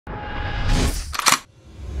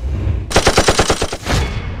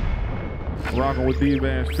Rocking with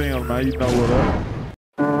D-Man's film, man. You know what up.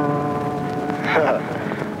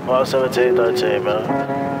 Well, 1713,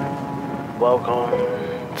 man. Welcome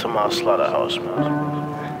to my slaughterhouse, man.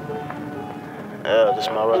 Yeah, this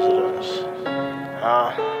is my residence.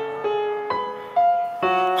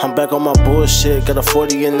 I'm back on my bullshit. Got a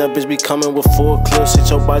 40 and that bitch be coming with 4 clips. Hit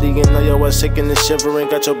your body and now your ass sick and shivering.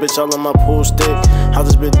 Got your bitch all on my pool stick. I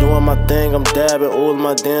just been doing my thing. I'm dabbing. All of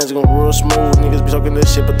my dance going real smooth. Niggas be talking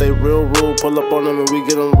this shit, but they real rude. Pull up on them and we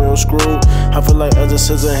get them real screwed. I feel like Ezra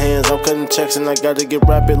Scissorhands. I'm cutting checks and I gotta get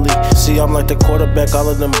rapidly. See, I'm like the quarterback. All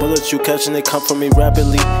of them bullets you catching, they come from me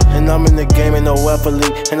rapidly. And I'm in the game and no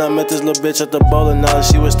athlete. And I met this little bitch at the bowling alley.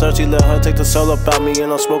 She was thirsty, let her take the soul up out me.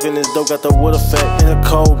 And I'm smoking this dope, got the wood effect. In a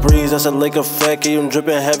cold breeze, that's a lake effect. Yeah, I'm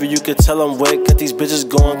dripping heavy, you can tell I'm wet. Got these bitches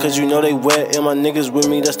going cause you know they wet. And my niggas with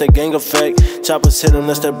me, that's that gang effect. Choppers hit them,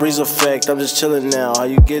 that's that breeze effect. I'm just chilling now, how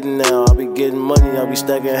you getting now? I be getting money, I be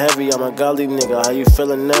stacking heavy. I'm a godly nigga, how you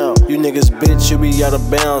feeling now? You niggas bitch, you be out of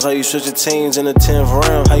bounds. How you switch your teams in the 10th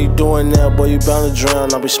round? How you doing now, boy, you bound to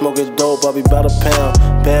drown. I be smoking dope, I be bout a pound.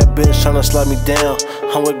 Bad bitch tryna slide me down.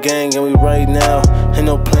 I'm with gang and we right now. Ain't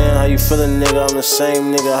no plan, how you feeling nigga? I'm the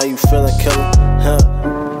same nigga, how you feeling killer? Huh?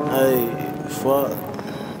 Hey, fuck.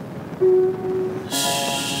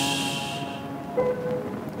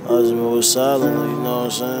 I just move silent, you know what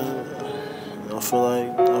I'm saying? I feel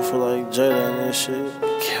like Jada and this shit.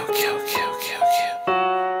 Kill.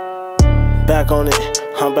 Back on it,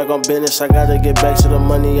 I'm back on business. I gotta get back to the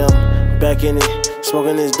money, I'm back in it.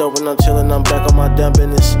 Smoking this dope and I'm chillin', I'm back on my damn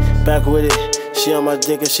business. Back with it, she on my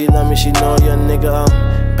dick and she love me, she know a young nigga,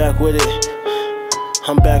 I'm back with it.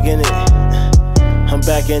 I'm back in it, I'm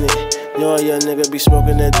back in it. You know a young nigga be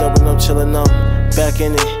smoking that dope and I'm chillin', I'm back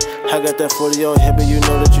in it. I got that 40 on hip and you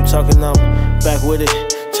know that you talking, I'm back with it.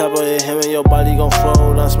 Chopper hit him and your body gon'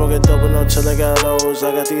 fold. I'm smoking dope and I'm chillin', got those.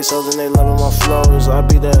 I got these souls and they loving my flows. I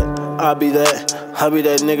be that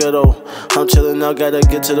nigga though. I'm chillin' now, gotta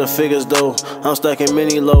get to the figures though. I'm stacking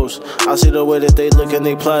mini lows. I see the way that they look and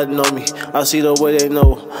they plotting on me. I see the way they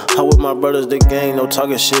know. I'm with my brothers, the gang, no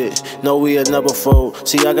talking shit. No, we a never fold.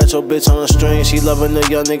 See, I got your bitch on the string. She loving the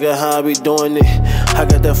young nigga, how I be doing it. I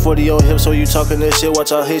got that 40 on hip, so you talking that shit.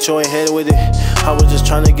 Watch out, hit you ain't head with it. I was just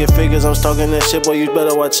trying to get figures, I'm stalking that shit, boy, you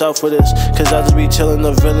better watch out for this. Cause I just be chillin'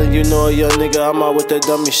 the villain, you know a young nigga, I'm out with that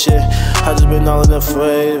dummy shit. I just been all in the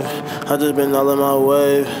fave, I just been all in my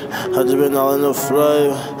wave. I just been all in the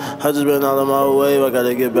flame, I just been all in my wave. I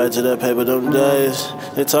gotta get back to that paper them days.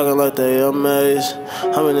 They talking like they amazed.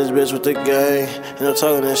 I'm in this bitch with the gang, and I'm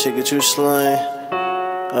talking that shit get you slain.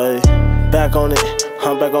 Hey, back on it,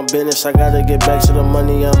 I'm back on business. I gotta get back to the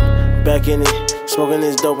money, I'm back in it. Smoking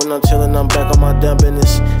this dope and I'm chillin', I'm back on my damn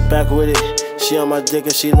business. Back with it, she on my dick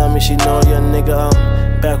and she love me, she know a young nigga, I'm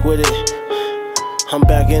back with it. I'm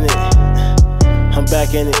back in it, I'm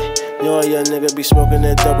back in it. You know a young nigga be smoking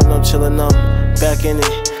that dope and I'm chillin', I'm back in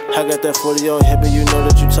it. I got that 40 on hip and you know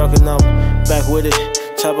that you talking, I'm back with it.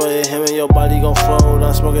 Chopper hit him and your body gon' fold.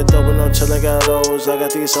 I'm smoking dope and I'm chillin', got those. I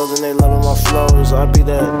got these souls and they loving my flows. I be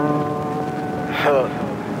that.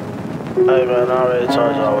 Hey man, I already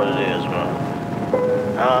told y'all what it is, man.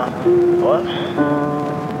 What?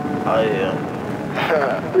 Oh yeah.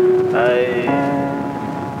 Hey,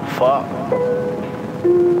 fuck.